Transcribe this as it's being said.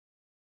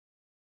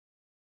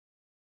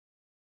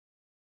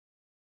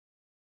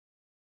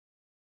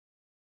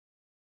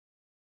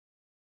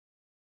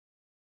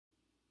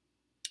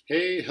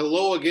Hey,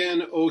 hello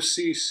again,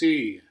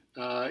 OCC.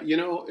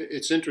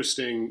 It's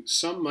interesting.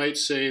 Some might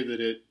say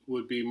that it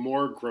would be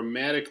more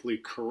grammatically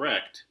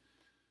correct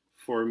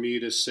for me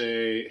to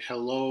say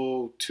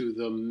hello to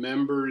the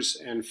members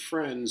and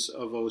friends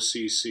of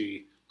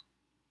OCC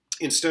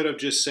instead of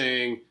just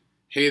saying,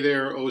 hey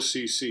there,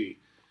 OCC.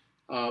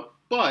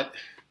 But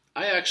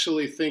I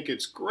actually think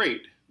it's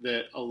great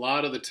that a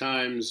lot of the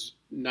times,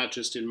 not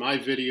just in my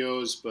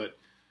videos, but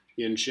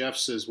in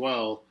Jeff's as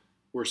well,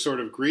 we're sort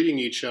of greeting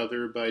each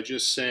other by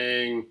just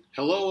saying,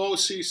 hello,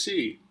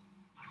 OCC.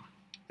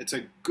 It's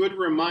a good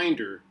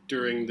reminder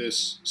during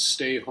this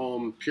stay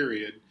home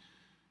period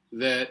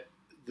that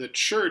the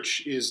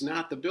church is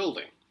not the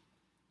building.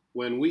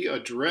 When we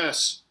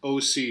address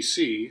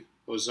OCC,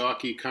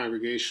 Ozaukee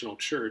Congregational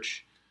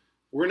Church,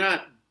 we're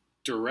not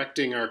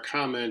directing our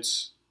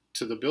comments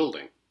to the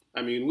building.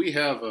 I mean, we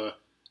have a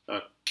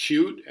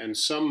cute, and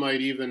some might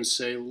even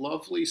say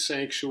lovely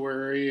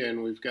sanctuary,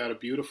 and we've got a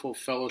beautiful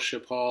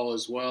fellowship hall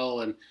as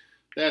well, and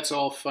that's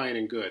all fine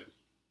and good.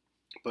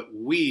 But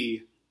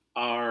we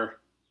are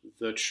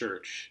the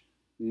church,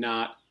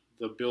 not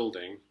the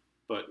building,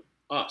 but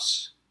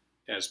us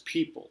as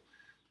people.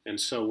 And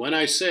so when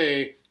I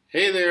say,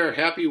 hey there,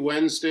 happy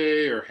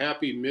Wednesday, or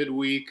happy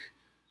midweek,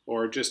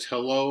 or just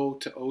hello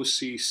to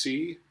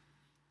OCC,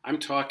 I'm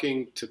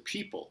talking to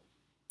people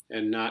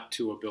and not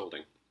to a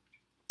building.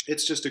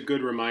 It's just a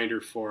good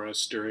reminder for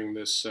us during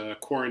this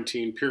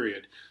quarantine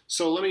period.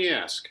 So let me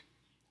ask,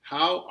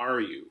 how are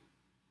you?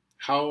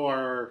 How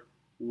are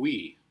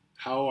we?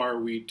 How are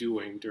we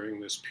doing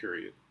during this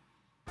period?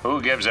 Who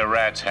gives a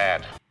rat's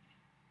hat?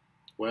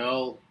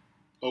 Well,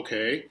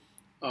 okay.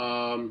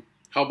 How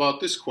about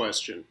this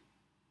question?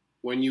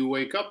 When you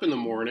wake up in the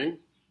morning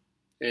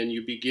and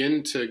you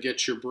begin to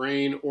get your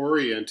brain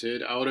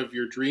oriented out of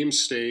your dream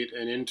state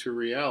and into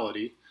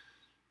reality,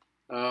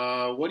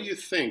 what do you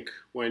think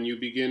when you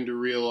begin to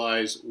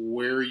realize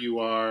where you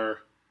are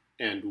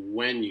and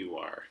when you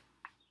are?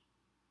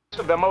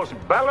 The most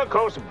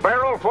bellicose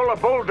barrel full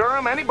of Bull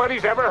Durham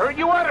anybody's ever heard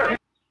you utter.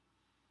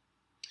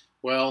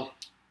 Well,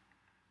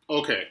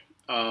 okay,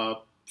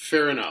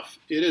 fair enough.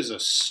 It is a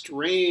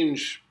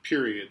strange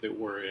period that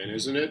we're in,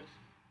 isn't it?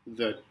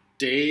 The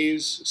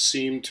days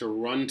seem to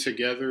run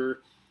together,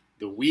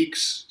 the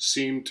weeks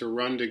seem to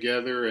run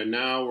together, and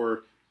now we're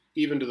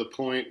even to the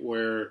point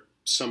where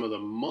some of the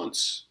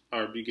months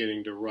are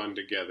beginning to run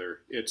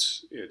together.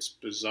 It's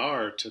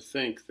bizarre to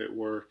think that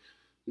we're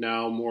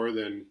now more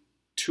than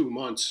 2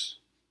 months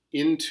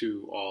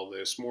into all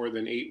this, more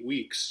than 8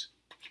 weeks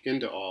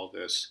into all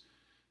this.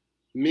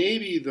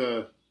 Maybe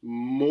the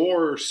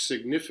more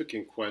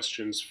significant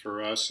questions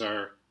for us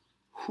are,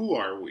 who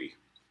are we?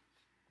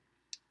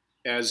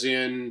 As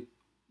in,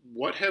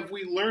 what have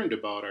we learned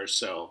about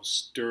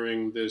ourselves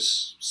during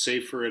this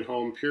safer at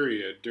home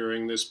period,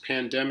 during this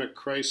pandemic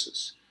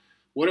crisis?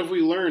 What have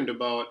we learned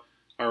about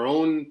our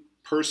own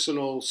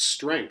personal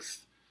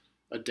strength,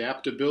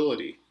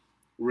 adaptability,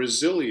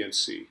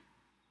 resiliency?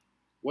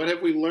 What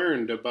have we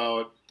learned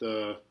about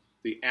the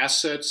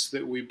assets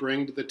that we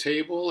bring to the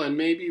table? And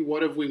maybe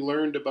what have we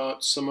learned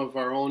about some of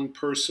our own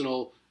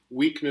personal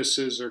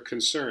weaknesses or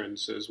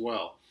concerns as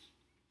well?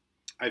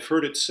 I've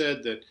heard it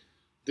said that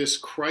this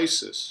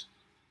crisis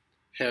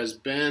has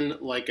been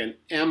like an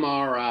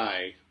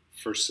MRI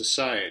for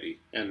society.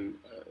 And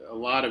a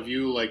lot of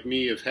you, like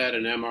me, have had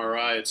an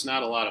MRI. It's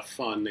not a lot of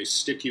fun. They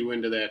stick you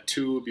into that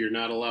tube. You're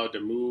not allowed to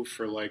move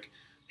for like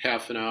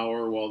half an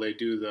hour while they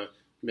do the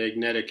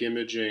magnetic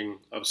imaging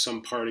of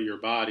some part of your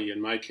body.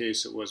 In my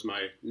case, it was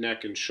my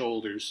neck and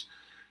shoulders.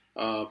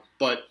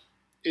 But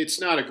it's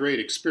not a great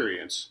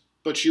experience.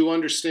 But you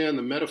understand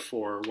the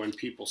metaphor when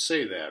people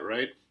say that,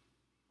 right?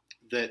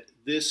 That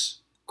this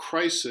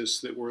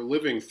crisis that we're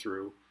living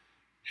through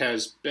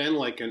has been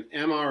like an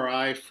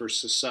MRI for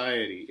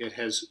society. It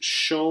has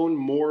shown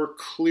more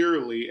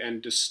clearly and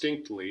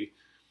distinctly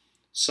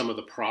some of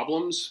the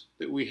problems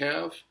that we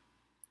have,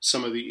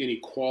 some of the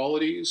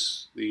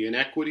inequalities, the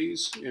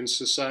inequities in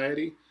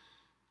society,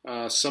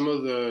 some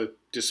of the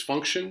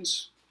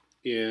dysfunctions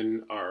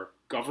in our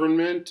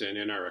government and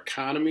in our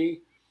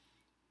economy.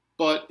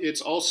 But it's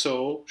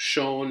also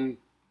shown,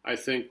 I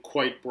think,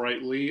 quite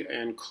brightly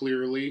and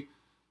clearly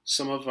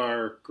some of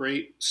our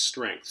great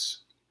strengths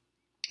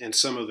and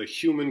some of the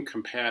human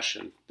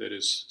compassion that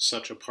is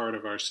such a part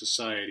of our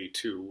society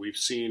too. We've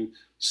seen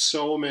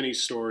so many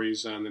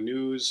stories on the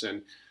news,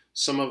 and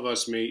some of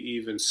us may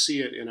even see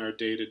it in our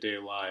day-to-day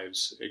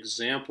lives,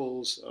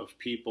 examples of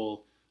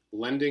people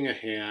lending a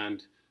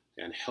hand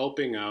and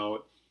helping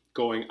out,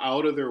 going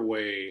out of their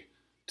way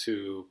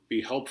to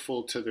be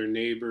helpful to their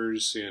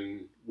neighbors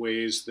in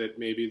ways that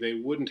maybe they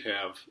wouldn't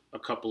have a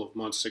couple of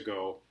months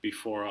ago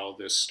before all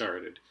this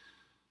started.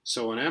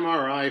 So an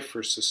MRI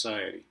for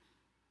society.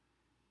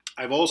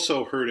 I've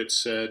also heard it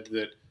said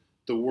that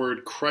the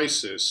word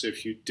crisis,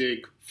 if you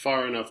dig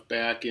far enough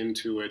back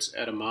into its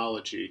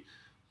etymology,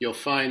 you'll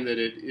find that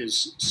it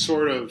is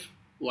sort of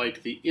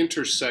like the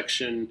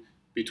intersection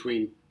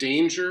between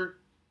danger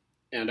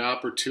and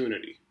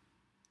opportunity.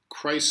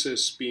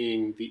 Crisis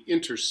being the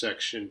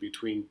intersection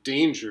between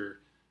danger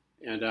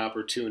and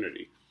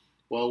opportunity.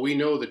 Well, we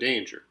know the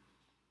danger.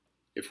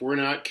 If we're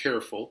not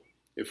careful,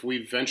 if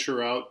we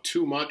venture out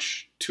too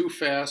much, too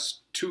fast,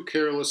 too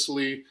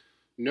carelessly,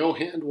 no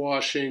hand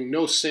washing,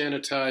 no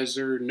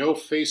sanitizer, no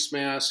face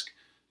mask,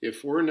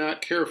 if we're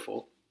not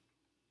careful,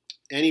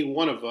 any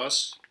one of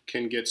us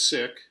can get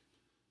sick,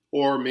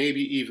 or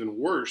maybe even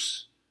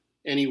worse,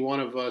 any one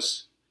of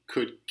us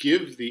could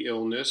give the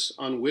illness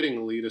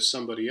unwittingly to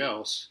somebody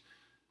else,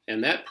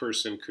 and that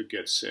person could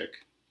get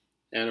sick.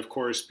 And of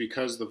course,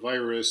 because the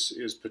virus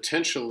is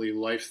potentially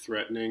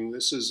life-threatening,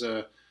 this is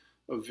a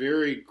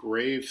very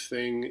grave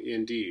thing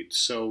indeed.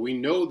 So we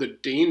know the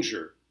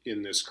danger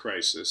in this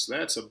crisis.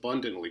 That's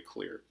abundantly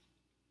clear.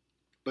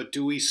 But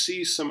do we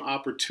see some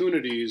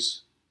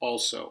opportunities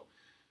also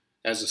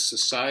as a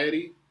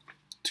society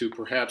to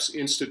perhaps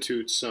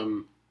institute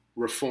some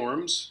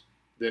reforms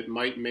that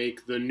might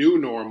make the new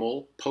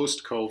normal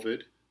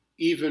post-COVID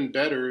even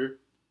better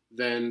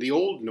than the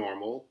old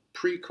normal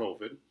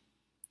pre-COVID?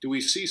 Do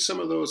we see some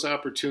of those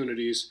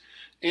opportunities?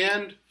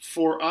 And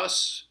for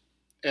us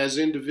as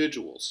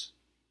individuals,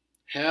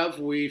 have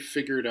we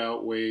figured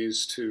out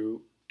ways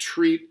to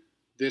treat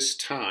this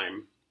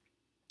time,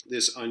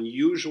 this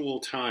unusual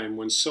time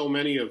when so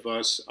many of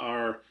us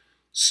are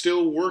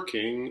still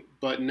working,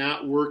 but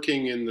not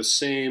working in the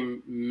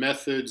same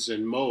methods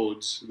and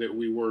modes that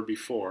we were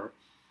before?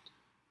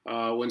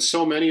 When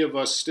so many of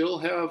us still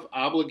have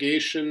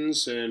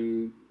obligations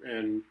and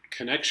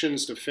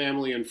connections to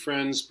family and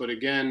friends, but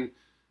again,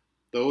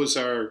 those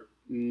are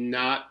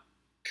not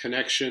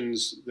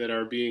connections that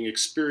are being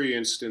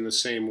experienced in the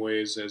same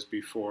ways as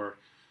before.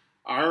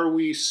 Are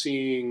we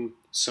seeing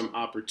some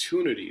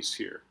opportunities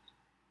here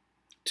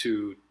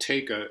to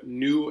take a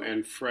new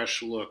and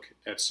fresh look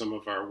at some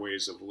of our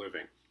ways of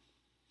living?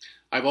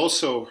 I've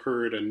also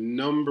heard a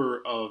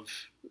number of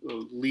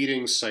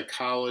leading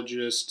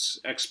psychologists,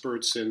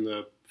 experts in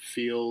the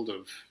field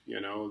of,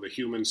 the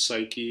human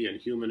psyche and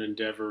human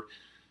endeavor,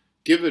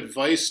 give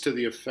advice to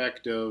the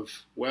effect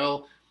of,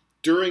 well,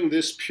 during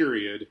this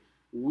period,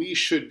 we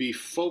should be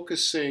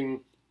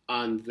focusing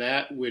on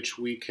that which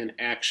we can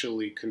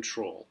actually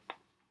control.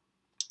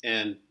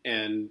 And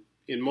in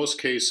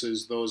most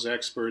cases, those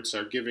experts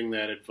are giving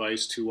that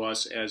advice to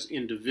us as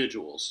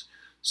individuals.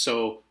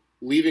 So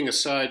leaving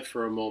aside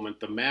for a moment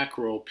the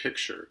macro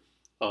picture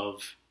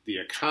of the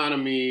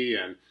economy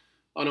and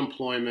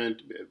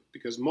unemployment,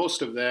 because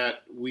most of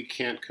that we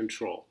can't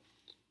control.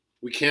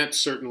 We can't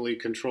certainly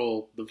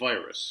control the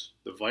virus.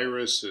 The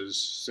virus is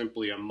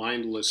simply a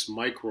mindless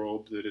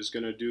microbe that is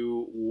going to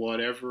do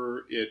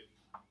whatever it,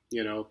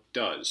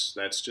 does.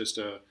 That's just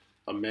a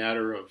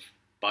matter of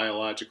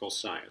biological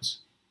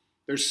science.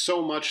 There's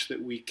so much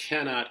that we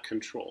cannot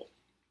control.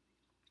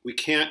 We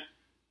can't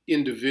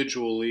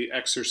individually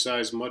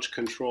exercise much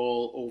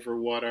control over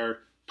what our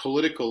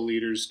political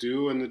leaders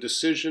do and the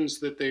decisions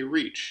that they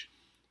reach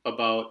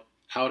about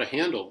how to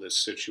handle this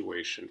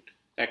situation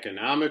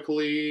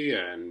economically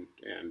and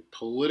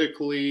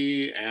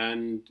politically,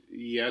 and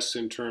yes,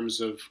 in terms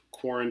of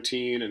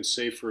quarantine and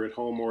safer at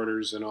home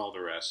orders and all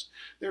the rest.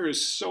 There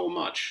is so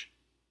much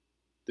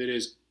that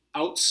is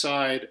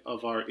outside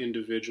of our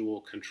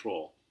individual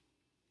control.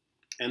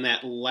 And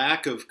that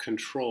lack of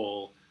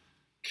control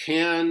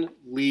can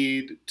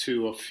lead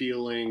to a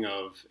feeling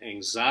of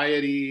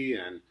anxiety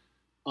and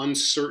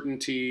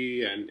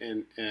uncertainty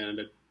and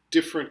a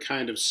different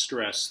kind of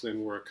stress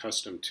than we're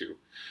accustomed to.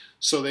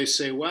 So they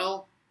say,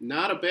 well,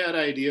 not a bad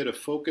idea to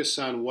focus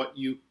on what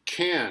you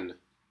can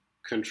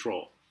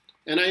control.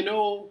 And I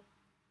know,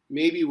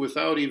 maybe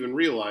without even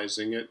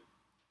realizing it,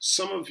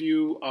 some of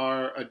you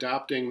are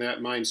adopting that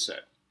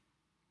mindset.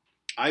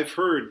 I've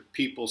heard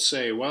people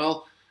say,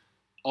 well,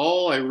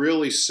 all I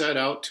really set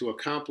out to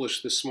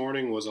accomplish this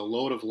morning was a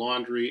load of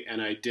laundry,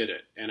 and I did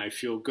it, and I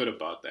feel good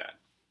about that.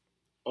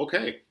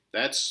 Okay,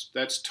 that's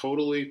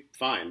totally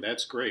fine.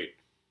 That's great.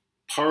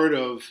 Part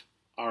of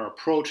our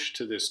approach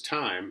to this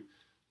time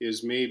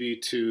is maybe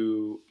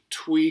to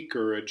tweak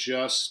or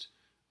adjust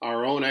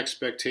our own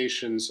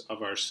expectations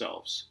of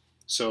ourselves.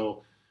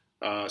 So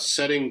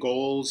setting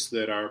goals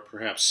that are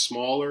perhaps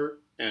smaller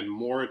and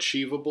more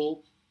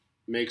achievable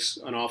makes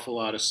an awful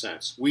lot of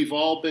sense. We've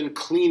all been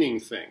cleaning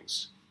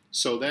things,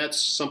 so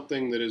that's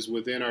something that is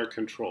within our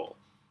control.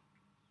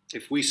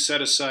 If we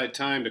set aside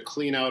time to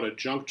clean out a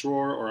junk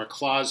drawer or a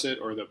closet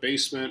or the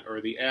basement or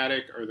the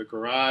attic or the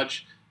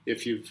garage,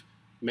 if you've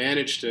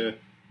managed to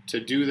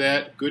do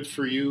that, good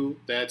for you,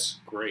 that's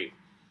great.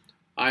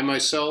 I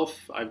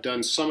myself, I've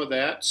done some of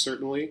that,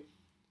 certainly,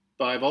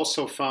 but I've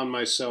also found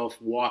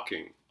myself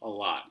walking a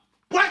lot.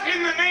 What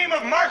in the name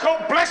of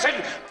Marco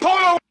Blessed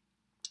Polo?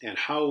 And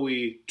how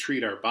we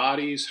treat our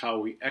bodies, how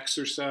we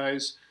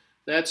exercise,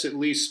 that's at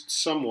least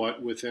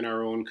somewhat within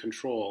our own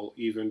control,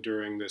 even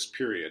during this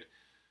period.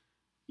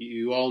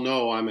 You all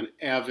know I'm an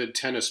avid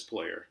tennis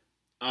player.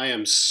 I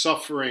am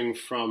suffering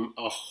from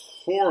a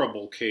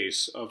horrible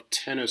case of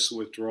tennis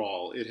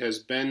withdrawal. It has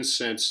been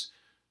since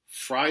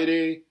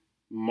Friday,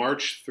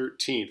 March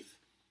 13th,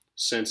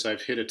 since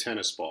I've hit a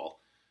tennis ball.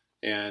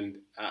 And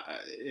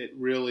it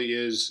really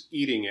is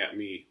eating at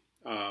me.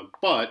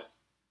 But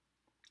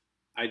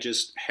I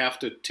just have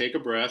to take a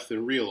breath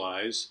and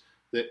realize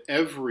that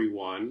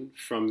everyone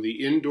from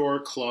the indoor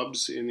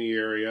clubs in the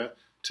area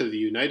to the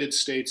United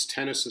States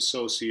Tennis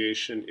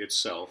Association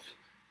itself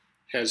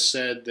has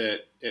said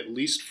that, at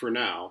least for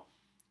now,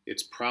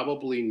 it's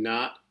probably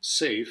not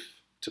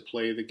safe to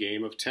play the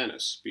game of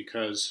tennis,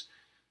 because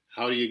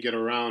how do you get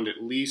around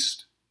at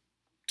least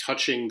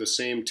touching the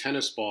same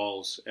tennis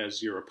balls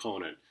as your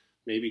opponent?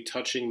 Maybe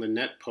touching the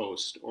net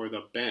post or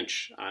the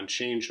bench on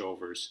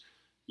changeovers.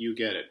 You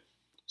get it.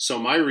 So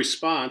my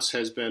response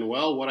has been,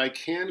 well, what I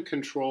can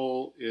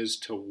control is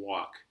to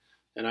walk.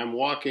 And I'm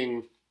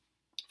walking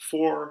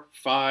 4,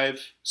 5,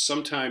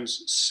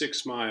 sometimes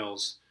 6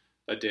 miles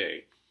a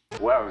day.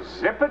 Well,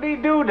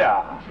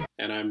 zippity-doo-dah.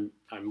 And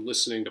I'm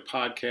listening to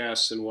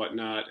podcasts and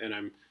whatnot, and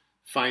I'm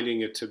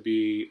finding it to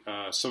be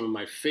some of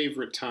my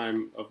favorite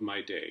time of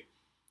my day.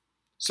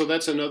 So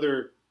that's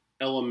another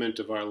element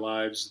of our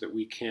lives that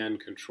we can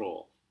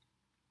control.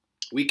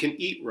 We can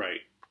eat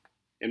right.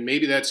 And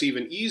maybe that's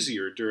even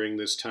easier during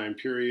this time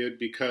period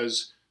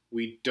because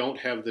we don't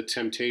have the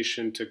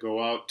temptation to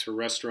go out to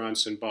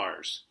restaurants and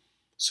bars.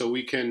 So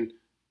we can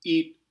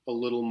eat a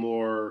little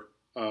more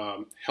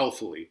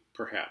healthily,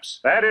 perhaps.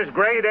 That is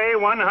grade A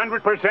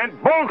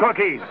 100% bull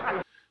cookies.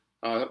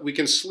 We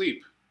can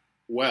sleep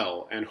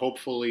well and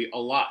hopefully a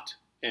lot,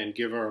 and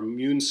give our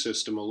immune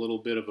system a little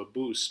bit of a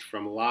boost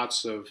from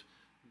lots of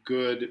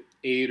good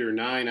 8 or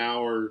 9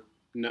 hour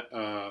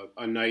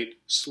a night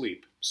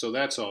sleep. So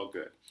that's all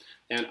good.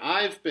 And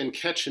I've been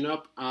catching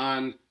up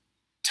on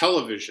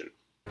television.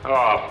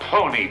 Oh,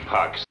 pony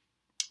pucks.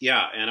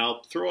 Yeah, and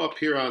I'll throw up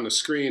here on the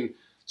screen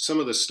some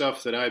of the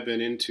stuff that I've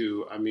been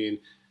into. I mean,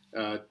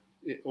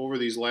 over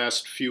these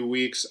last few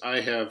weeks,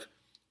 I have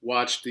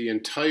watched the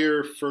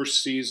entire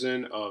first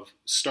season of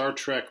Star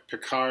Trek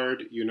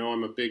Picard. You know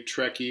I'm a big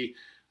Trekkie.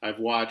 I've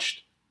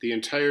watched the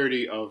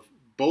entirety of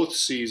both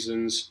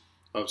seasons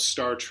of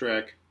Star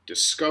Trek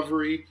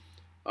Discovery.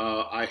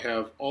 I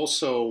have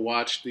also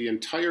watched the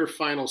entire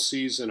final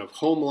season of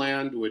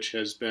Homeland, which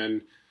has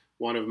been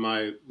one of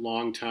my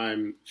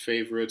longtime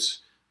favorites.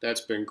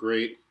 That's been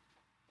great.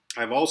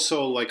 I've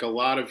also, like a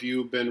lot of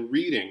you, been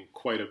reading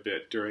quite a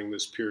bit during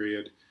this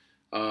period.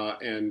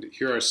 And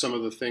here are some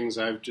of the things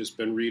I've just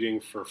been reading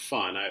for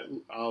fun.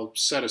 I'll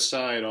set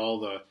aside all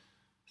the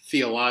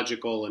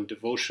theological and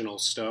devotional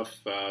stuff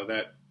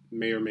that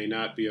may or may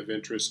not be of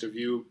interest of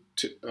you.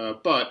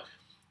 But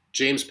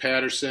James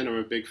Patterson, I'm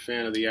a big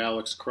fan of the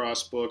Alex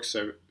Cross books.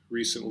 I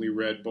recently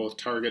read both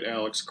Target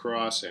Alex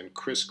Cross and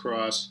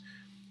Crisscross.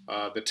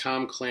 The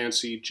Tom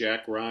Clancy,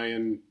 Jack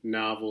Ryan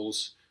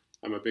novels,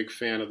 I'm a big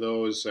fan of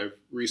those. I've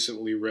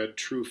recently read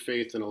True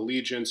Faith and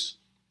Allegiance,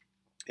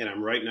 and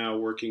I'm right now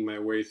working my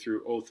way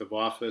through Oath of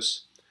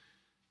Office.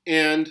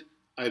 And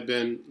I've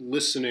been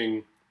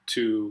listening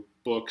to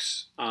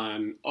books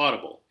on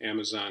Audible,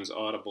 Amazon's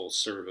Audible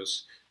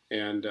service.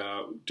 And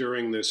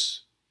during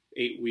this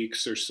 8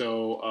 weeks or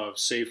so of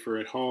Safer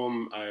at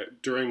Home,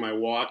 during my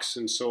walks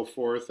and so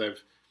forth,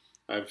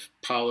 I've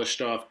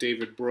polished off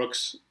David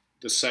Brooks'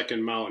 The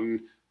Second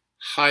Mountain.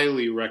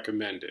 Highly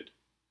recommended.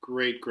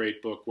 Great,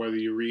 great book. Whether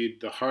you read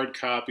the hard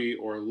copy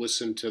or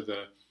listen to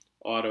the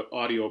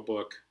audio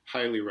book,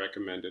 highly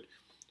recommended.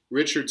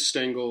 Richard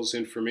Stengel's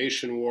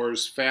Information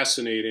Wars,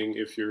 fascinating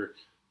if you're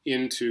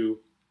into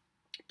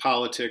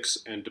politics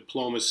and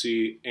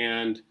diplomacy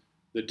and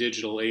the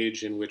digital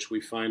age in which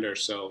we find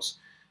ourselves.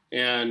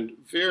 And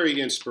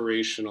very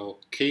inspirational.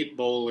 Kate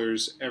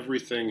Bowler's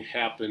Everything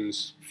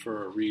Happens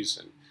for a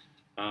Reason.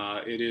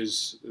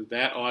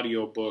 That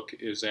audiobook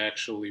is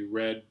actually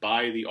read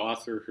by the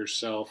author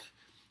herself.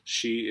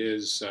 She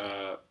is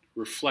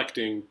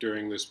reflecting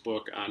during this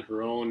book on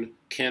her own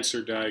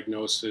cancer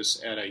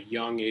diagnosis at a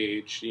young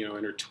age,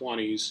 in her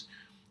 20s,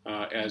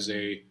 as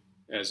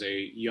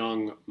a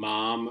young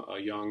mom, a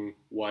young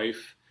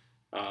wife.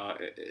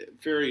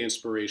 Very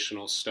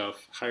inspirational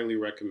stuff. Highly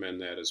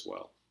recommend that as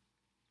well.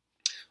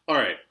 All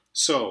right,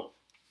 so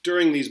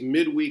during these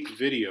midweek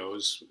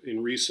videos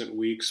in recent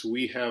weeks,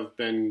 we have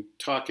been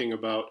talking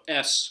about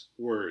S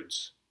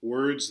words,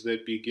 words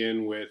that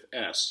begin with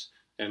S.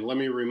 And let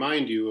me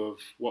remind you of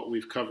what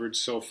we've covered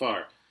so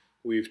far.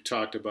 We've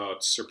talked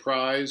about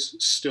surprise,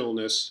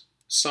 stillness,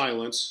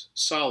 silence,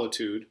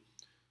 solitude,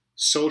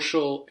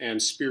 social and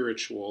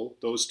spiritual,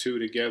 those two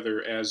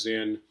together as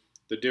in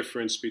the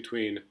difference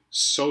between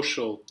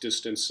social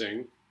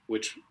distancing,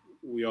 which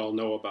we all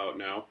know about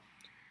now,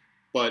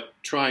 but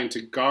trying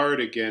to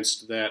guard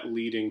against that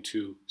leading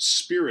to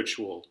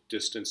spiritual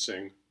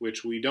distancing,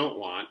 which we don't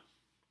want,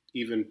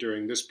 even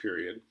during this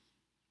period.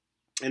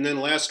 And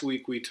then last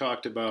week we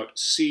talked about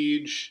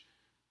siege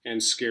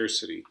and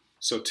scarcity.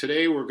 So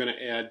today we're going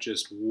to add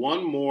just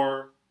one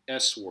more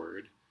S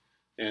word,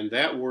 and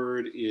that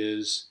word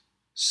is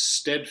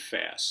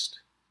steadfast.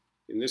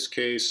 In this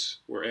case,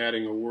 we're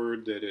adding a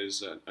word that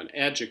is an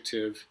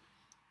adjective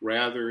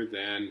rather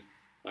than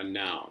a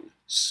noun,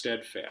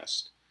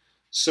 steadfast.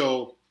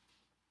 So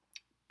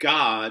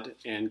God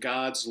and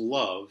God's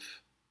love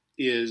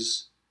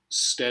is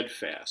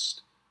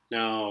steadfast.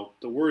 Now,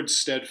 the word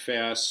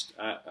steadfast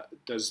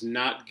does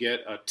not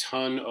get a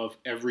ton of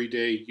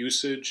everyday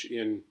usage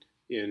in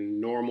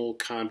normal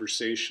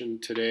conversation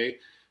today,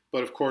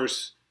 but of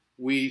course,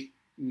 we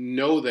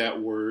know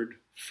that word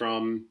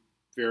from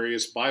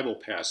various Bible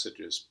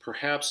passages,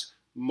 perhaps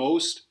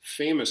most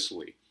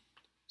famously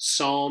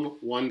Psalm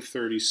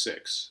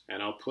 136.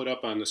 And I'll put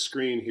up on the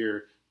screen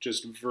here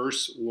just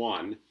verse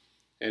 1,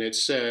 and it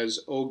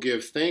says, "Oh,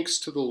 give thanks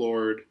to the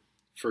Lord,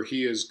 for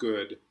he is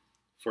good,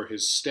 for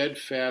his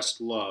steadfast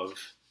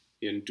love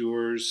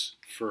endures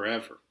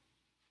forever."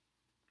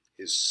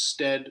 His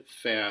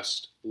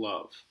steadfast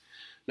love.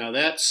 Now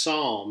that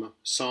psalm,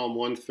 Psalm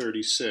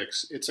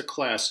 136, it's a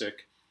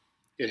classic.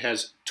 It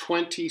has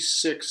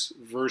 26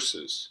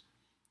 verses,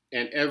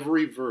 and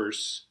every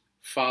verse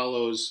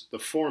follows the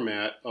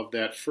format of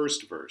that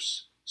first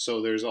verse.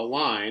 So there's a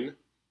line,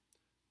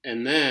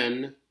 and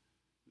then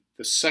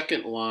the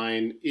second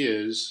line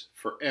is,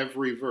 for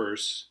every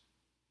verse,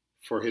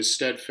 for his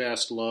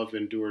steadfast love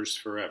endures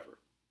forever.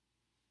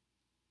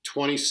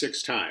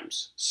 26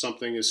 times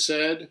something is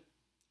said,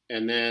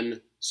 and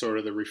then sort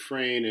of the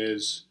refrain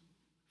is,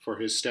 for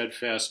his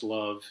steadfast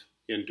love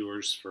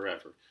endures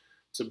forever.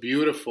 It's a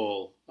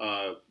beautiful,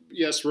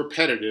 yes,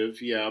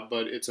 repetitive, yeah,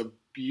 but it's a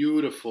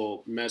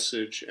beautiful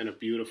message and a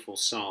beautiful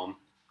psalm.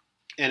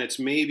 And it's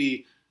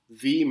maybe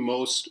the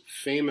most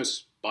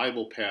famous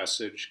Bible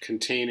passage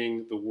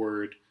containing the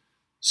word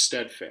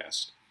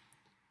steadfast.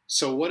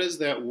 So what does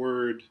that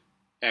word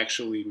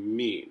actually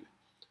mean?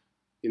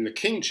 In the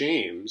King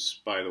James,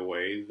 by the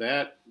way,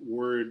 that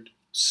word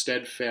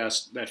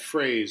steadfast, that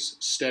phrase,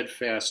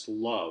 steadfast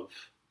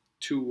love,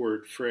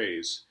 two-word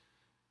phrase,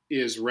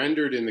 is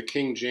rendered in the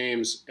King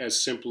James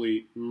as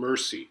simply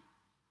mercy.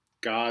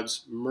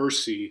 God's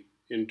mercy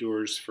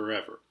endures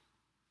forever.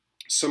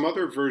 Some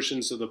other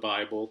versions of the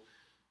Bible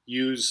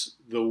use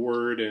the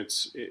word,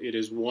 it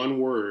is one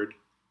word,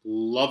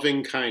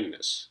 loving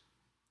kindness.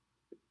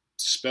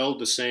 Spelled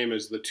the same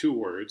as the two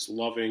words,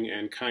 loving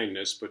and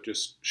kindness, but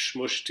just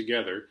smushed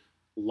together,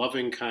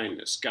 loving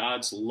kindness.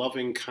 God's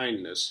loving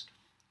kindness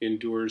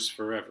endures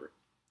forever.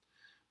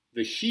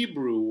 The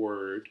Hebrew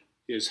word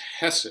is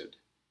hesed,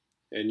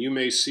 and you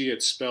may see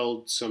it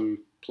spelled some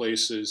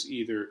places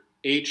either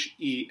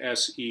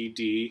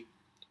H-E-S-E-D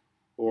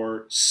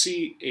or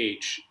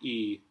C-H-E-S-E-D.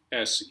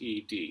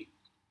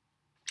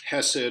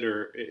 Hesed,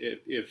 or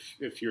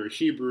if you're a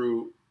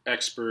Hebrew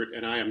expert,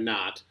 and I am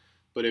not,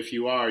 but if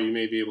you are, you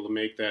may be able to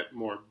make that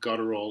more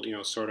guttural,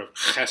 sort of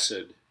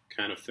chesed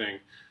kind of thing.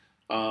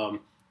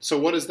 So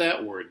what does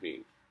that word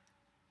mean?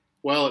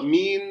 Well, it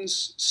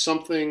means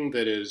something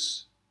that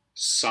is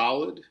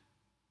solid,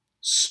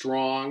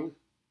 strong,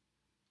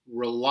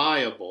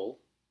 reliable,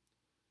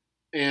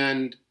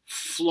 and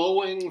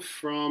flowing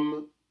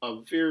from a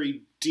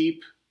very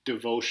deep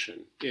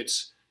devotion.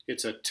 It's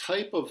a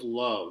type of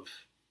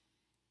love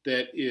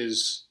that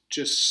is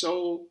just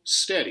so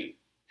steady,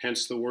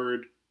 hence the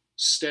word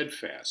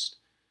steadfast.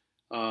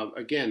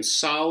 Again,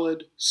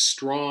 solid,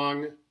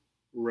 strong,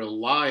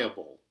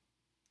 reliable,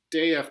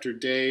 day after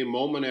day,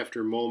 moment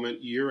after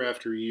moment, year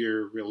after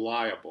year,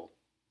 reliable,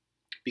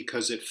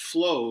 because it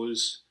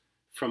flows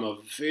from a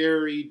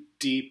very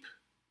deep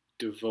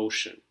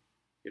devotion.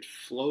 It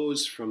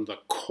flows from the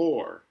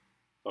core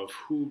of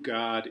who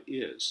God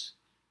is.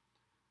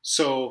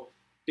 So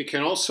it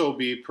can also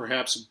be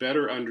perhaps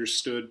better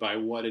understood by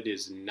what it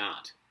is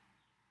not.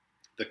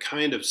 The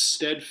kind of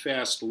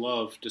steadfast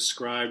love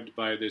described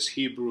by this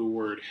Hebrew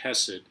word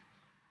hesed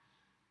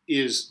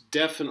is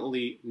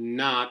definitely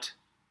not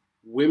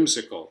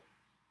whimsical.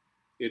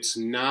 It's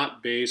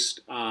not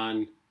based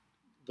on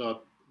the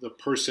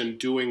person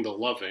doing the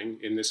loving,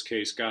 in this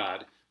case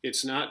God.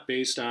 It's not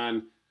based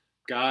on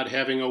God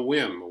having a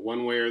whim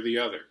one way or the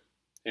other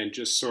and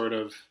just sort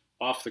of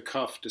off the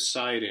cuff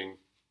deciding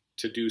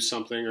to do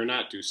something or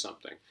not do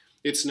something.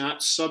 It's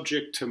not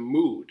subject to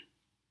mood.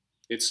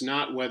 It's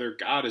not whether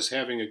God is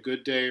having a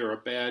good day or a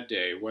bad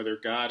day, whether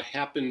God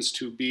happens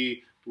to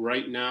be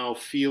right now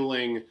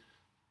feeling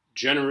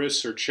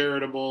generous or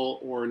charitable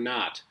or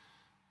not.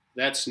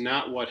 That's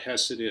not what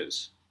hesed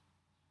is.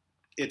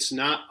 It's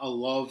not a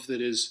love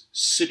that is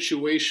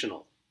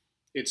situational.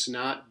 It's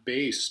not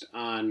based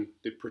on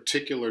the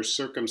particular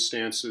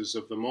circumstances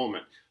of the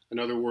moment. In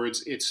other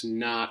words, it's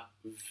not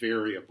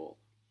variable.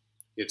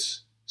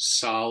 It's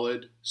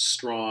solid,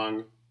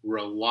 strong,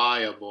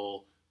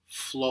 reliable,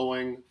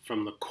 flowing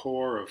from the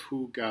core of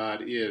who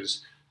God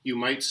is. You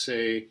might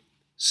say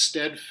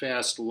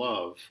steadfast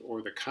love,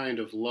 or the kind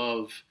of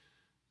love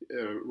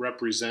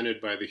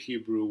represented by the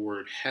Hebrew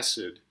word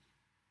hesed,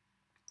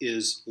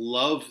 is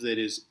love that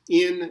is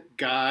in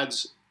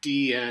God's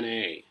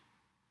DNA.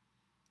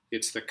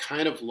 It's the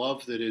kind of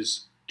love that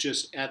is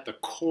just at the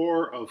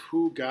core of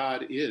who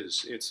God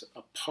is. It's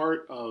a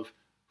part of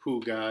who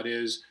God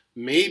is.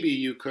 Maybe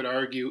you could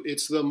argue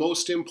it's the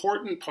most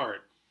important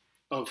part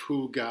of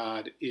who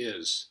God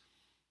is.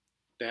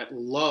 That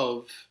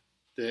love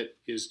that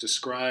is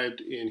described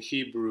in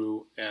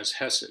Hebrew as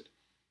hesed.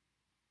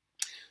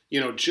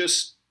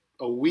 Just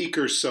a week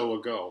or so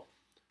ago,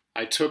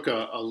 I took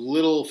a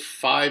little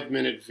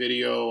 5-minute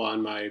video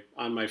on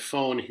my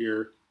phone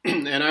here,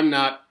 and I'm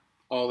not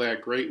all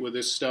that great with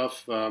this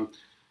stuff.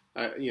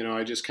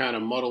 I just kind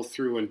of muddle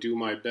through and do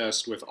my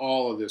best with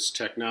all of this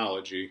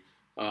technology.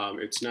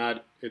 It's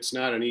not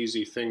an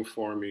easy thing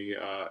for me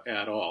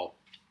at all.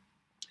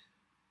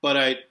 But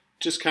I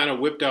just kind of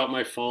whipped out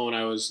my phone.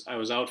 I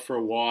was out for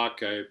a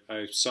walk.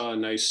 I saw a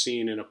nice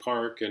scene in a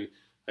park, and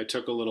I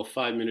took a little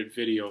 5-minute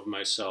video of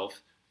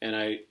myself, and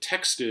I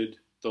texted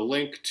the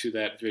link to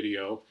that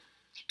video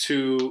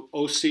to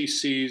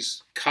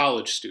OCC's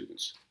college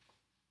students.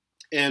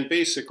 And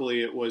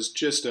basically it was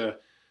just a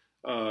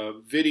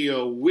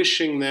video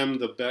wishing them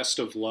the best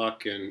of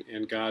luck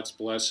and God's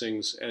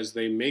blessings as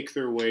they make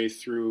their way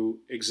through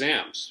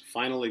exams,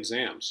 final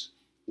exams,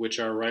 which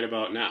are right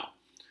about now.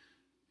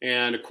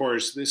 And of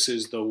course, this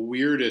is the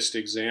weirdest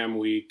exam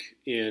week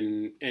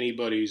in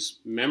anybody's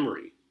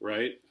memory,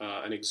 right?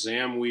 An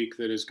exam week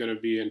that is going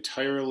to be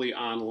entirely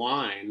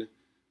online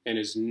and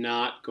is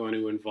not going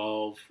to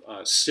involve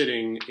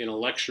sitting in a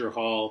lecture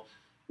hall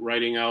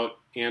writing out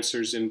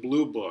answers in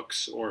blue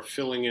books or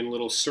filling in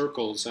little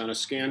circles on a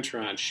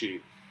Scantron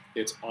sheet.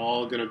 It's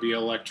all going to be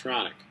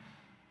electronic.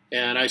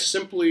 And I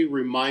simply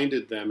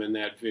reminded them in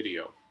that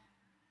video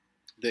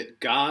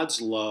that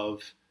God's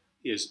love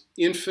is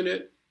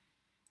infinite,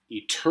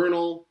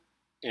 eternal,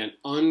 and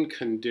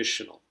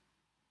unconditional.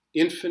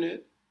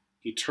 Infinite,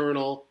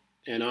 eternal,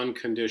 and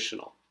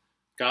unconditional.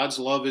 God's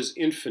love is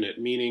infinite,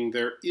 meaning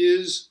there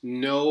is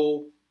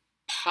no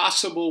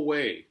possible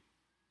way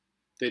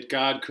that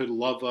God could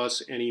love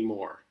us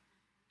anymore,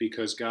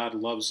 because God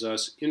loves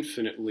us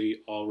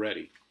infinitely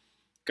already.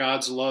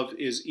 God's love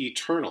is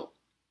eternal,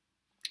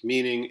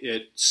 meaning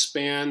it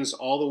spans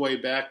all the way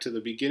back to the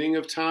beginning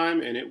of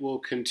time, and it will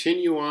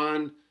continue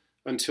on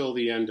until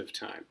the end of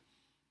time.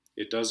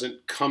 It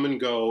doesn't come and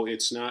go.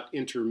 It's not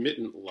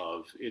intermittent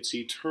love. It's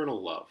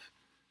eternal love.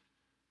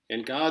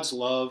 And God's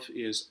love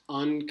is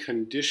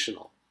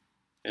unconditional.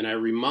 And I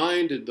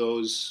reminded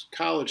those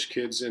college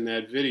kids in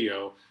that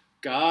video,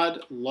 God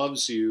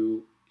loves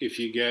you if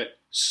you get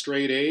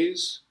straight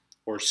A's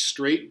or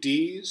straight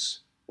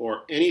D's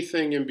or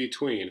anything in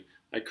between.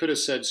 I could have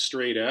said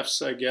straight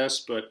F's, I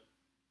guess, but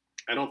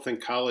I don't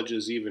think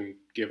colleges even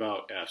give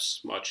out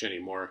F's much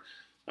anymore.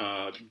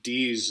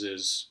 D's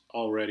is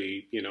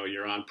already,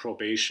 you're on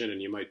probation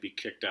and you might be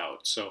kicked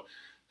out. So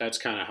that's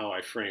kind of how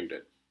I framed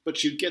it.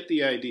 But you get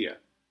the idea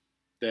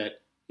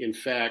that, in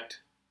fact,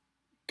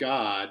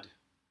 God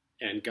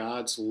and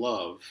God's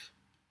love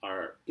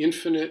are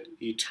infinite,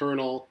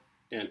 eternal,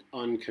 and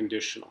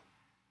unconditional.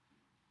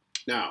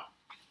 Now,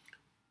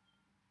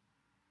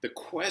 the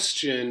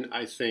question,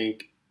 I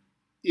think,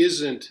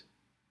 isn't,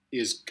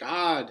 is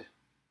God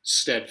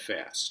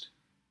steadfast?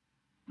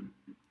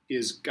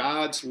 Is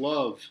God's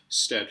love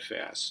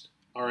steadfast?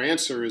 Our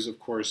answer is, of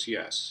course,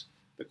 yes.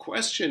 The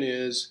question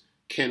is,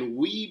 can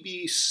we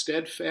be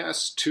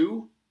steadfast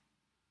too?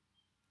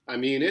 I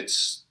mean,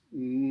 it's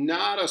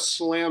not a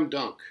slam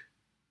dunk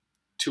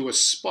to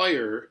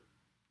aspire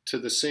to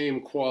the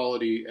same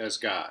quality as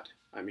God.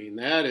 I mean,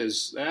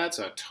 that's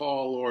a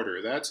tall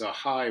order. That's a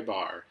high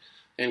bar.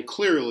 And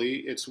clearly,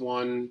 it's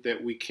one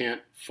that we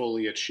can't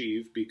fully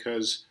achieve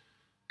because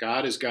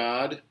God is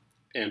God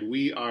and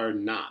we are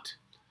not.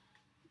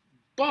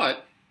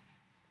 But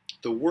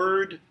the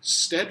word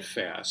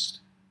steadfast,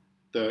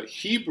 the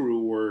Hebrew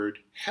word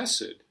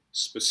hesed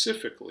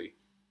specifically,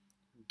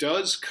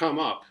 does come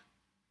up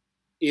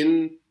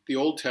in the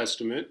Old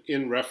Testament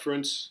in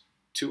reference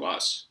to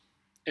us.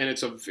 And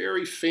it's a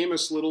very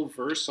famous little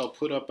verse I'll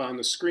put up on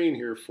the screen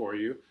here for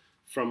you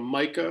from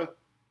Micah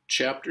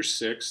chapter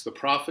 6. The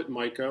prophet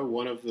Micah,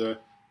 one of the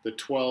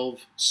 12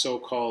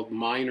 so-called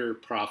minor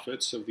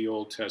prophets of the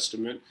Old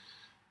Testament.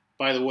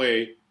 By the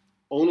way,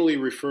 only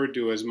referred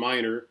to as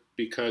minor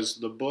because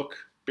the book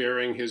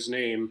bearing his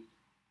name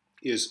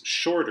is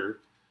shorter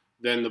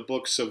than the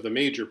books of the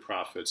major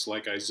prophets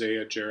like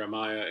Isaiah,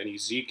 Jeremiah, and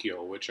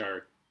Ezekiel, which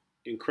are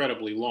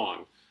incredibly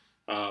long.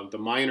 The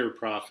minor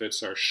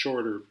prophets are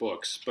shorter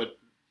books, but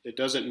it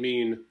doesn't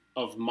mean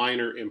of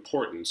minor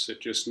importance.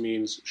 It just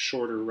means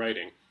shorter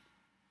writing.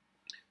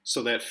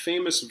 So that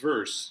famous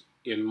verse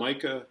in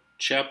Micah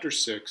chapter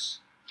 6,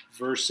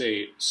 verse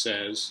 8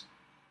 says,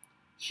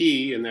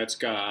 He, and that's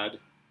God,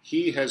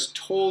 He has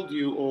told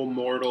you, O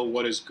mortal,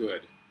 what is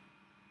good.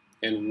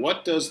 And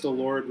what does the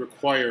Lord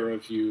require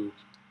of you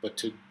but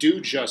to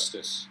do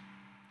justice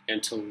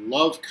and to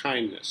love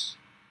kindness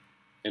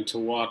and to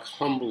walk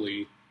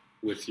humbly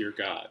with your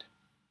God?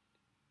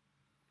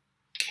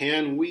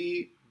 Can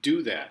we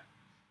do that?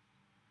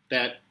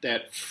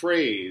 That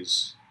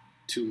phrase,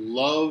 to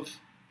love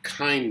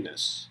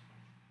kindness,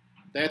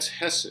 that's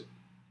hesed.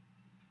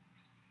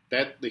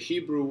 That the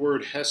Hebrew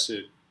word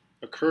hesed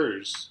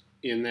occurs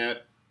in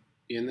that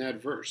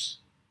verse.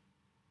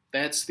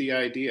 That's the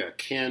idea.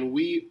 Can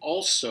we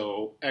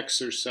also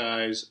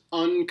exercise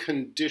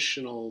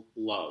unconditional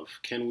love?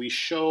 Can we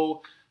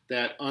show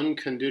that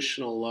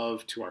unconditional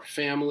love to our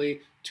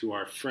family, to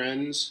our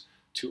friends,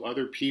 to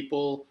other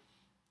people,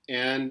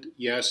 and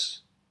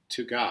yes,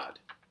 to God?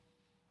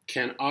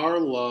 can our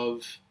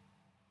love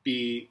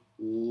be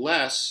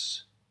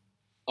less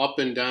up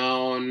and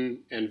down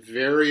and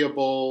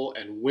variable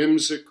and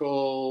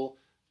whimsical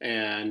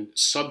and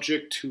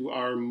subject to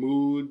our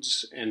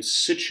moods and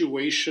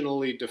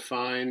situationally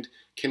defined?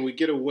 Can we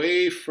get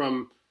away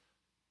from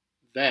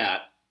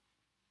that,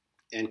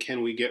 and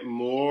can we get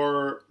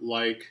more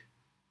like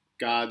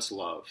God's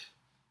love?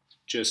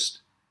 Just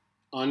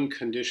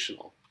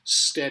unconditional,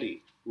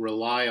 steady,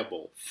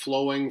 reliable,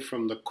 flowing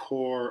from the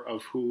core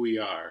of who we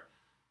are.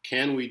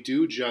 Can we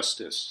do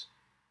justice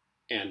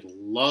and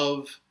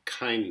love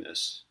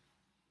kindness,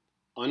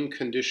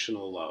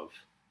 unconditional love,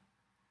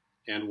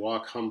 and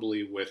walk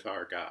humbly with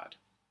our God?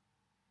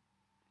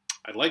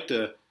 I'd like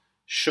to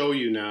show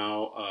you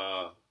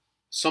now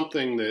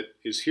something that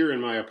is here in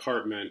my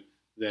apartment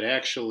that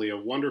actually a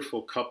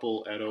wonderful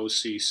couple at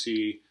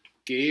OCC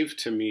gave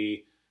to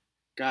me,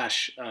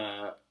 gosh,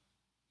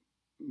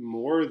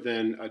 more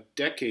than a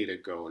decade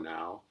ago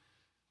now,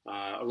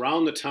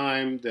 around the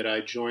time that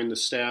I joined the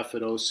staff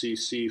at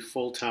OCC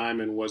full-time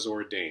and was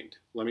ordained.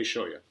 Let me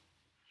show you.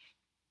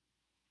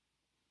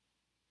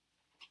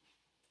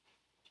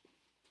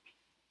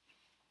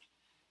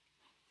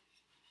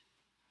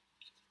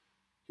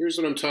 Here's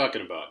what I'm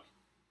talking about.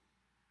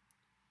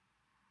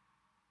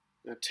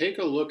 Now take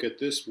a look at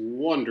this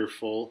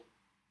wonderful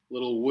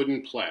little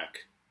wooden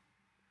plaque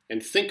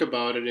and think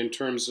about it in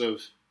terms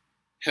of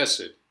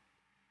Hesed,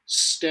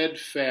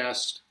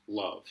 steadfast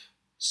love.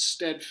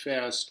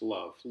 Steadfast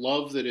love.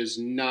 Love that is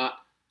not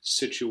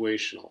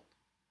situational,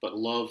 but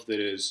love that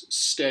is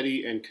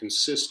steady and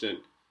consistent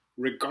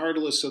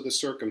regardless of the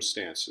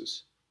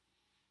circumstances.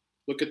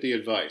 Look at the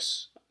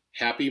advice.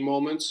 Happy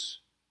moments,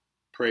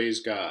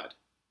 praise God.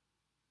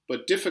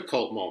 But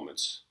difficult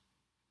moments,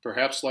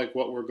 perhaps like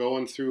what we're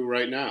going through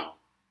right now,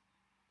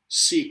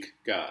 seek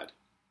God.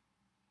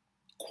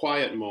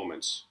 Quiet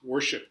moments,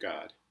 worship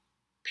God.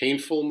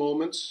 Painful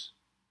moments,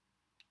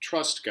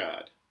 trust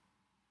God.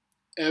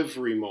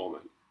 Every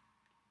moment,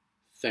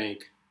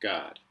 thank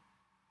God.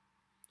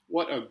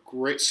 What a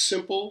great,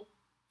 simple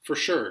for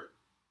sure,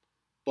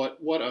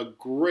 but what a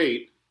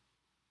great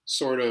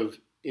sort of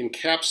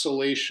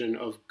encapsulation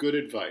of good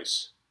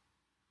advice.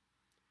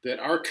 That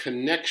our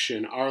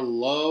connection, our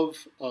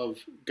love of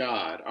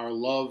God, our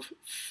love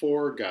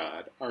for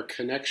God, our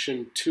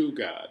connection to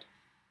God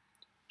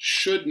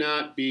should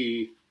not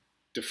be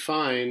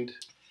defined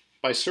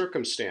by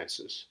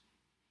circumstances.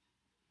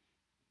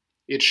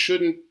 It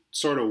shouldn't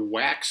sort of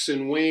wax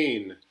and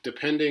wane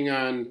depending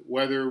on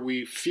whether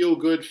we feel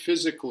good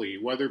physically,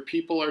 whether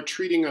people are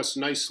treating us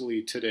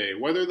nicely today,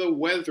 whether the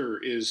weather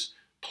is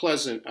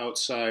pleasant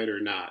outside or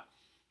not,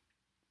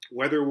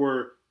 whether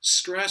we're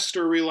stressed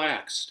or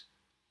relaxed.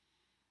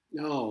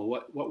 No,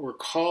 what we're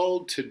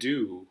called to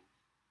do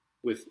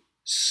with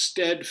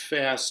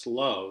steadfast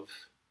love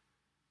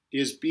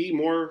is be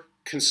more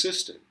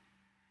consistent,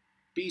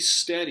 be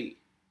steady,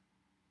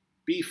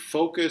 be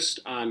focused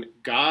on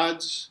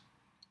God's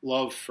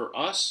love for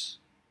us,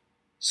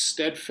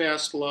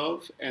 steadfast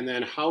love, and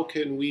then how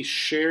can we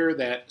share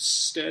that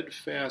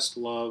steadfast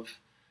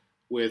love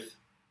with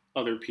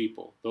other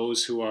people,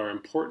 those who are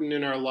important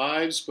in our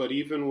lives, but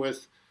even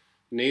with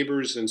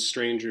neighbors and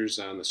strangers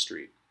on the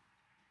street.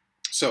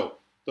 So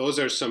those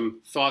are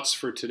some thoughts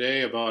for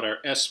today about our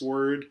S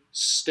word,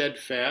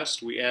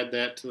 steadfast. We add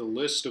that to the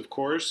list, of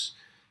course.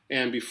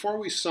 And before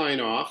we sign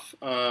off,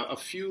 a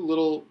few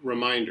little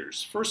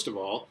reminders. First of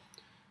all,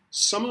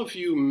 some of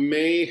you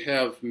may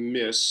have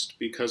missed,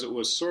 because it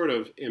was sort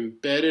of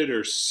embedded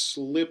or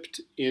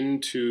slipped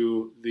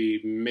into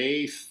the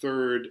May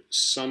 3rd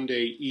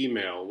Sunday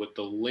email with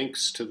the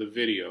links to the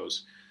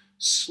videos.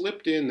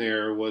 Slipped in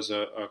there was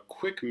a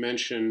quick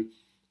mention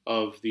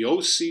of the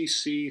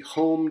OCC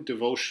home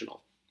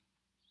devotional.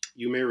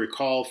 You may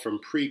recall from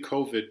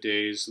pre-COVID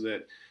days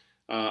that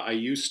I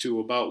used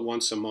to about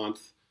once a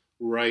month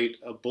write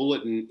a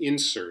bulletin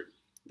insert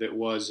that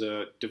was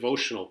a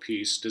devotional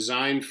piece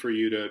designed for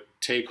you to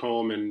take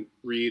home and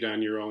read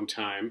on your own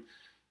time.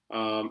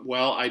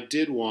 Well, I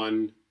did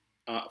one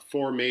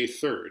for May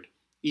 3rd,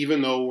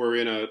 even though we're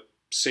in a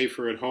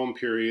safer at home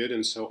period,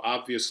 and so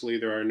obviously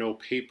there are no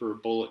paper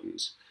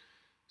bulletins.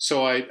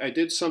 So I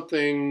did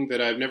something that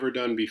I've never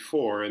done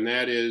before, and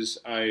that is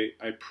I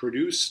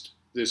produced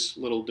this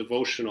little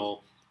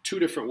devotional two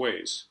different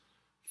ways.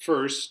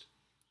 First,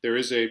 there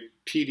is a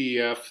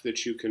PDF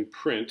that you can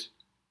print,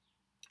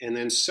 and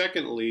then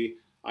secondly,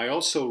 I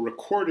also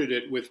recorded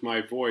it with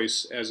my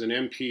voice as an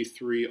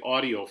MP3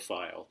 audio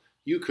file.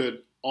 You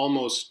could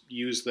almost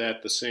use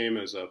that the same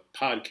as a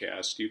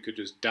podcast. You could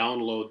just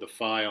download the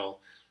file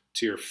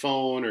to your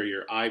phone or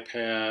your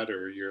iPad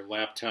or your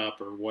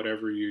laptop or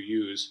whatever you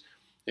use,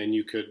 and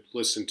you could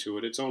listen to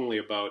it. It's only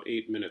about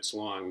 8 minutes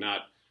long,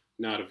 not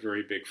a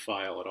very big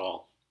file at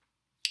all.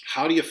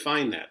 How do you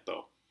find that,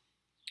 though?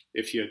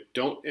 If you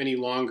don't any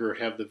longer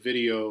have the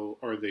video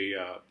or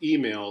the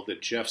email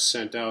that Jeff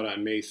sent out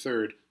on May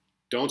 3rd,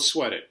 don't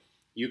sweat it.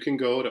 You can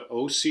go to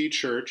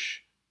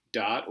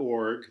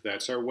occhurch.org,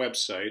 that's our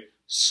website,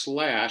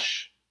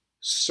 /sermons,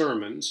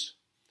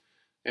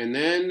 And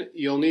then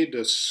you'll need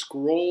to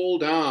scroll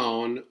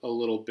down a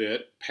little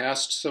bit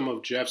past some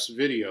of Jeff's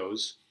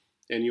videos,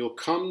 and you'll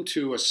come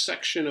to a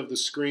section of the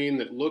screen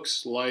that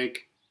looks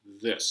like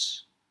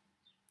this.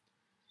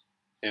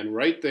 And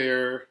right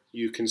there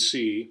you can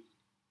see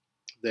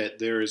that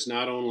there is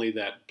not only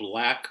that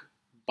black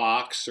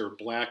box or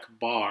black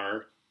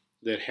bar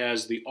that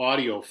has the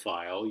audio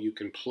file. You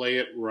can play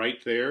it right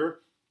there,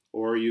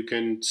 or you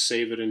can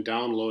save it and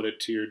download it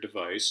to your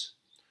device.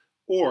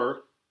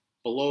 Or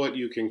below it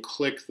you can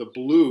click the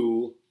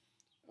blue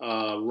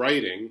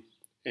writing,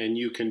 and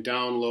you can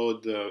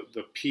download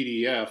the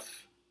PDF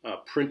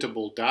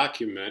printable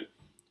document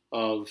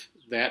of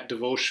that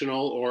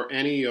devotional or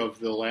any of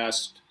the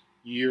last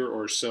year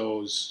or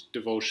so's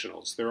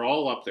devotionals. They're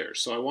all up there,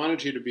 so I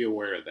wanted you to be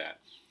aware of that.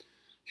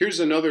 Here's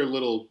another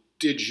little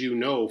did you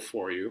know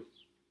for you.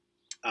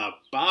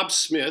 Bob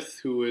Smith,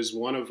 who is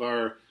one of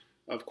our,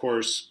 of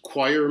course,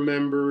 choir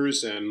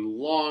members and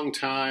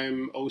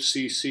longtime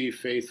OCC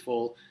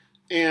faithful,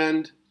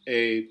 and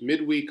a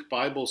midweek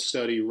Bible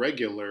study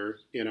regular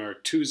in our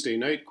Tuesday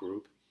night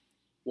group.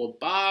 Well,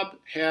 Bob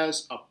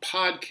has a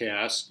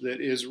podcast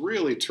that is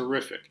really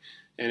terrific,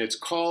 and it's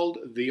called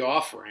The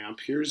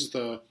Off-Ramp. Here's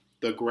the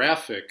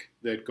graphic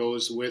that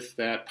goes with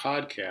that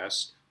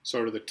podcast,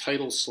 sort of the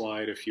title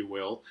slide, if you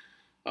will.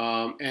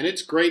 And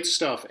it's great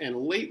stuff.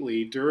 And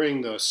lately,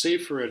 during the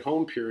Safer at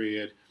Home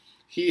period,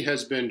 he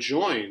has been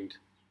joined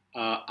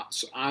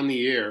on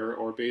the air,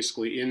 or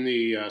basically in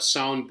the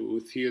sound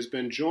booth. He has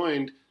been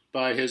joined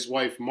by his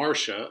wife,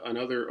 Marcia,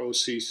 another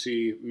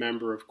OCC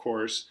member, of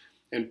course.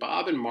 And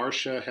Bob and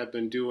Marcia have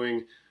been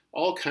doing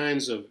all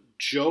kinds of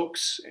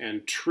jokes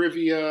and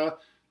trivia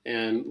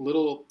and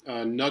little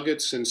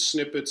nuggets and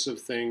snippets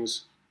of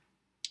things.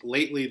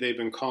 Lately, they've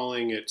been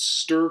calling it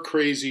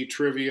stir-crazy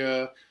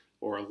trivia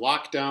or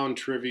lockdown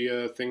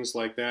trivia, things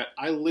like that.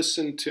 I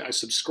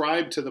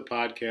subscribe to the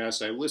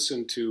podcast. I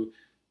listen to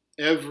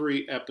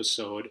every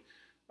episode.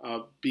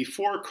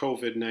 Before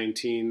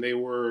COVID-19, they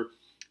were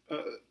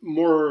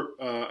more,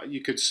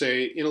 you could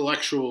say,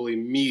 intellectually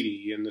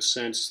meaty in the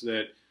sense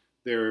that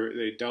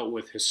they dealt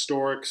with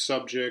historic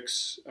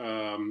subjects,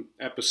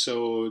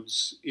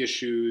 episodes,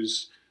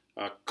 issues,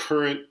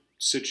 current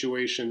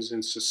situations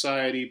in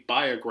society,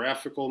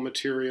 biographical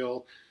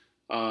material.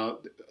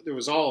 There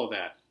was all of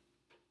that.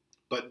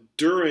 But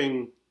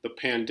during the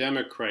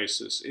pandemic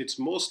crisis, it's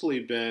mostly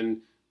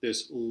been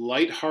this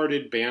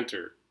lighthearted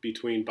banter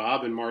between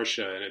Bob and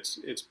Marcia, and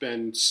it's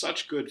been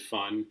such good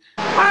fun.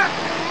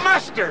 Hot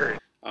mustard!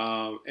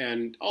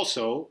 And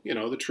also,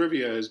 the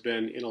trivia has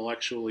been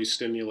intellectually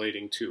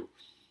stimulating too.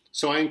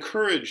 So I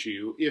encourage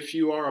you, if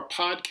you are a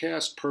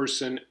podcast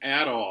person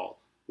at all,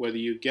 whether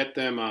you get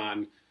them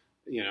on,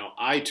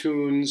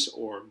 iTunes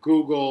or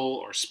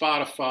Google or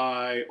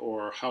Spotify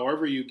or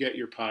however you get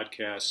your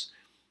podcasts,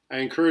 I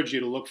encourage you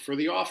to look for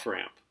The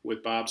Off-Ramp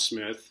with Bob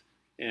Smith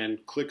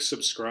and click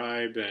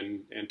subscribe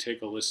and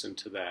take a listen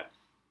to that.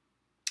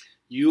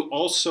 You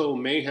also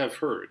may have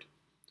heard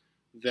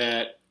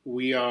that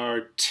we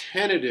are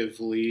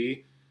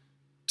tentatively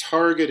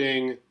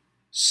targeting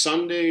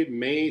Sunday,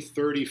 May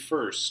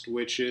 31st,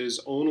 which is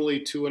only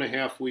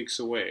 2.5 weeks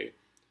away,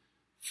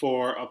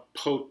 for a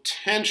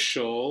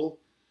potential,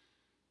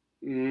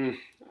 I'm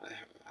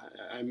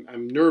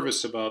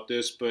nervous about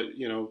this, but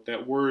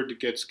that word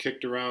gets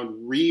kicked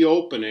around,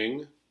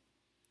 reopening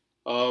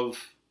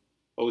of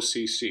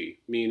OCC,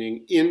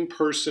 meaning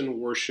in-person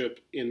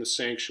worship in the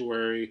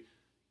sanctuary,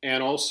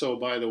 and also,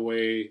 by the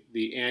way,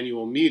 the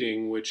annual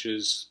meeting, which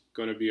is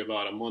going to be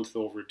about a month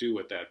overdue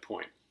at that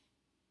point.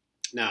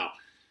 Now,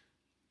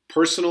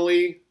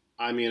 personally,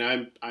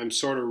 I'm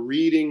sort of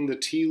reading the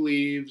tea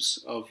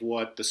leaves of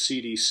what the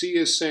CDC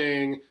is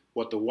saying,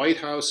 what the White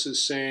House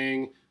is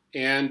saying,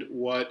 and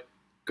what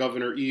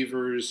Governor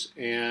Evers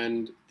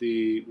and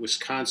the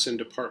Wisconsin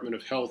Department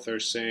of Health are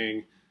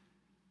saying.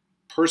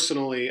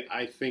 Personally,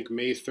 I think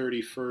May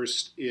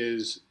 31st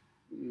is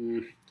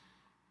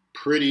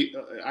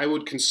I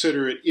would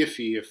consider it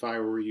iffy if I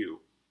were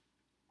you,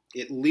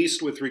 at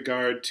least with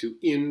regard to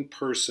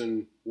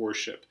in-person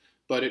worship.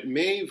 But it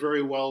may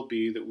very well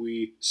be that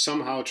we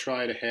somehow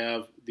try to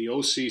have the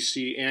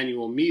OCC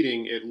annual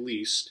meeting at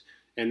least,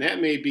 and that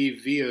may be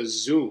via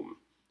Zoom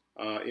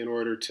in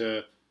order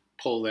to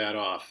pull that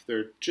off. There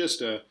are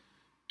just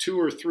 2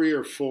 or 3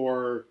 or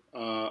 4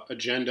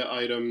 agenda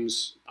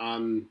items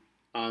on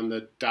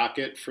the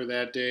docket for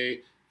that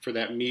day, for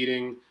that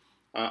meeting.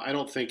 I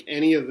don't think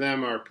any of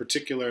them are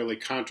particularly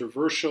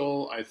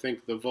controversial. I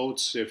think the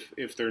votes,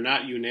 if they're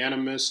not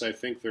unanimous, I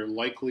think they're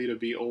likely to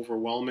be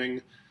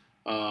overwhelming.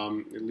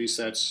 At least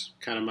that's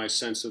kind of my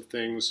sense of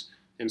things.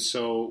 And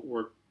so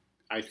we're,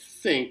 I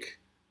think,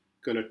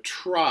 going to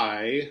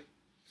try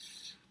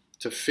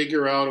to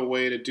figure out a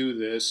way to do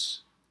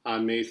this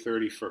on May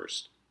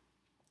 31st.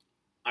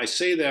 I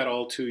say that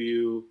all to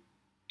you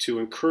to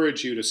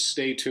encourage you to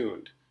stay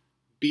tuned.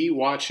 Be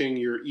watching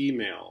your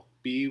email.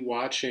 Be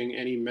watching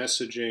any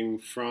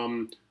messaging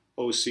from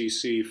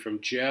OCC,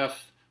 from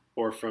Jeff,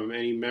 or from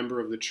any member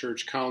of the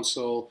church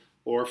council,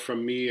 or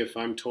from me, if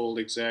I'm told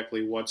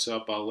exactly what's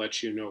up, I'll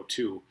let you know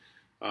too.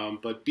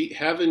 But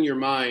have in your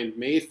mind,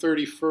 May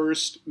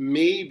 31st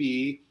may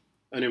be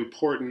an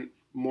important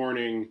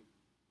morning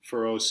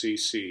for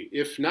OCC.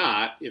 If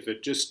not, if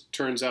it just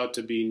turns out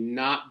to be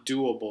not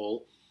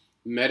doable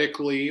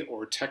medically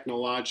or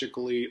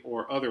technologically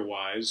or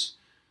otherwise,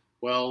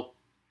 well,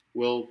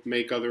 we'll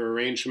make other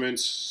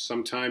arrangements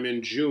sometime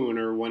in June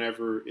or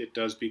whenever it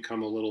does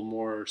become a little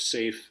more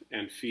safe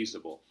and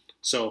feasible.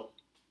 So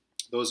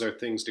those are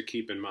things to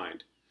keep in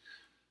mind.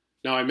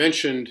 Now, I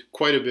mentioned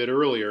quite a bit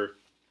earlier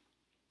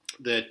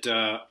that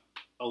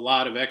a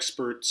lot of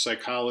expert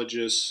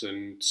psychologists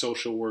and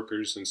social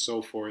workers and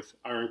so forth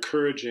are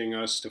encouraging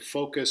us to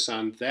focus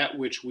on that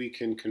which we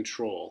can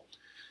control.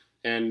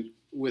 And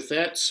with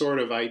that sort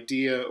of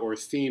idea or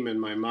theme in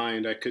my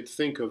mind, I could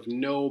think of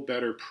no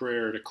better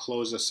prayer to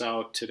close us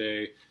out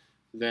today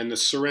than the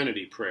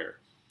Serenity Prayer.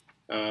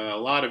 A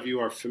lot of you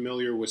are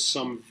familiar with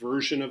some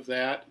version of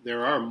that.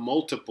 There are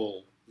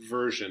multiple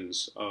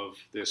versions of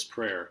this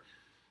prayer.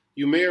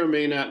 You may or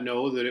may not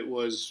know that it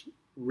was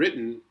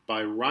written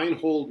by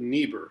Reinhold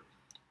Niebuhr,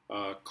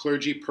 a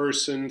clergy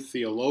person,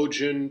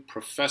 theologian,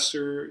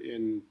 professor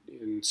in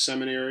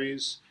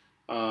seminaries,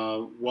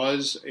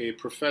 was a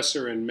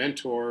professor and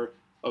mentor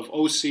of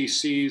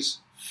OCC's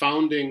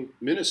founding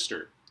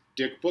minister,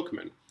 Dick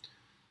Bookman.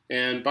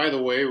 And by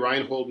the way,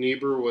 Reinhold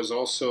Niebuhr was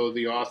also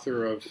the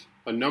author of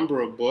a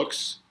number of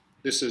books.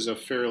 This is a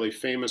fairly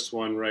famous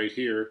one right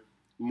here,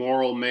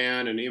 Moral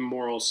Man and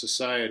Immoral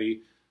Society.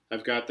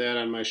 I've got that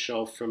on my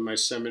shelf from my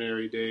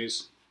seminary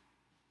days.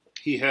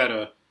 He had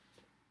a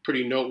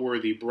pretty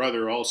noteworthy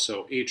brother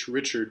also, H.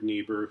 Richard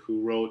Niebuhr, who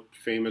wrote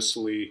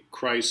famously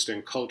Christ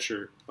and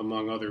Culture,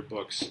 among other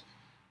books.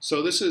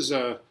 So this is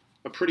a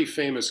pretty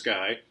famous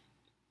guy,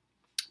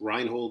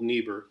 Reinhold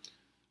Niebuhr,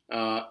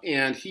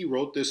 and he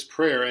wrote this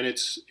prayer, and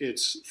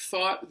it's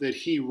thought that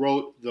he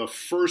wrote the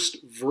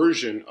first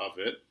version of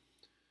it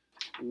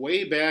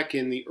way back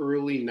in the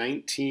early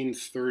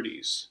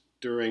 1930s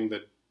during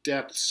the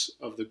depths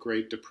of the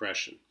Great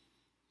Depression.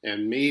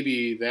 And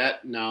maybe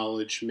that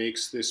knowledge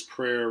makes this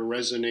prayer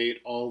resonate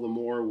all the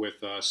more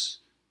with us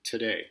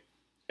today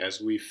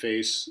as we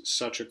face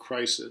such a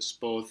crisis,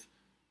 both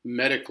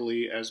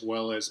medically as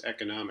well as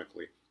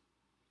economically.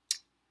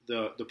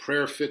 The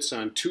prayer fits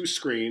on 2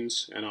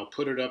 screens, and I'll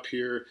put it up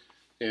here,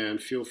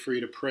 and feel free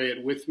to pray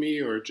it with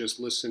me or just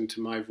listen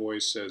to my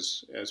voice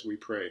as we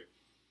pray.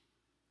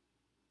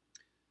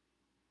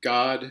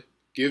 God,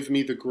 give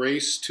me the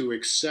grace to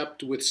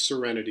accept with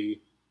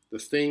serenity the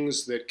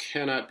things that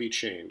cannot be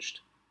changed,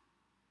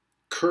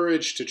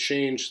 courage to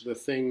change the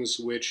things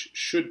which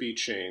should be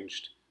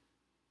changed,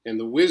 and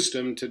the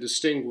wisdom to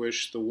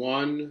distinguish the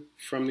one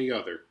from the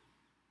other,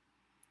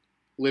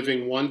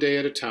 living one day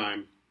at a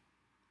time,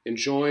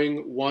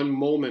 enjoying one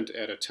moment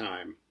at a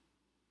time,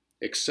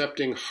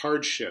 accepting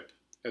hardship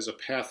as a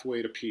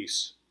pathway to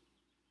peace,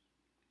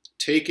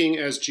 taking,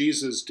 as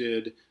Jesus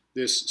did,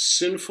 this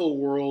sinful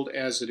world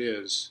as it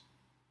is,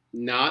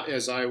 not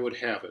as I would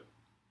have it,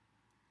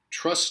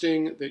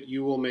 trusting that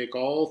you will make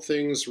all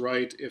things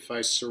right if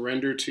I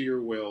surrender to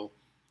your will,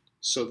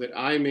 so that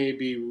I may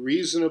be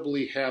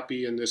reasonably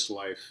happy in this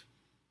life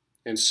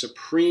and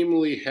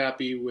supremely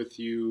happy with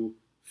you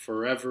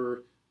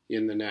forever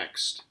in the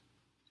next.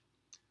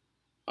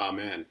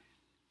 Amen.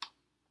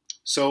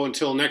 So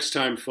until next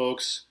time,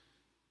 folks,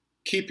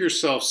 keep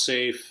yourself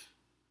safe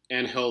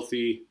and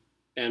healthy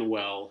and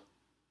well,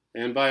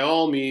 and by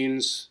all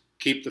means,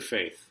 keep the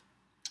faith.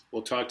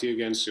 We'll talk to you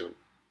again soon.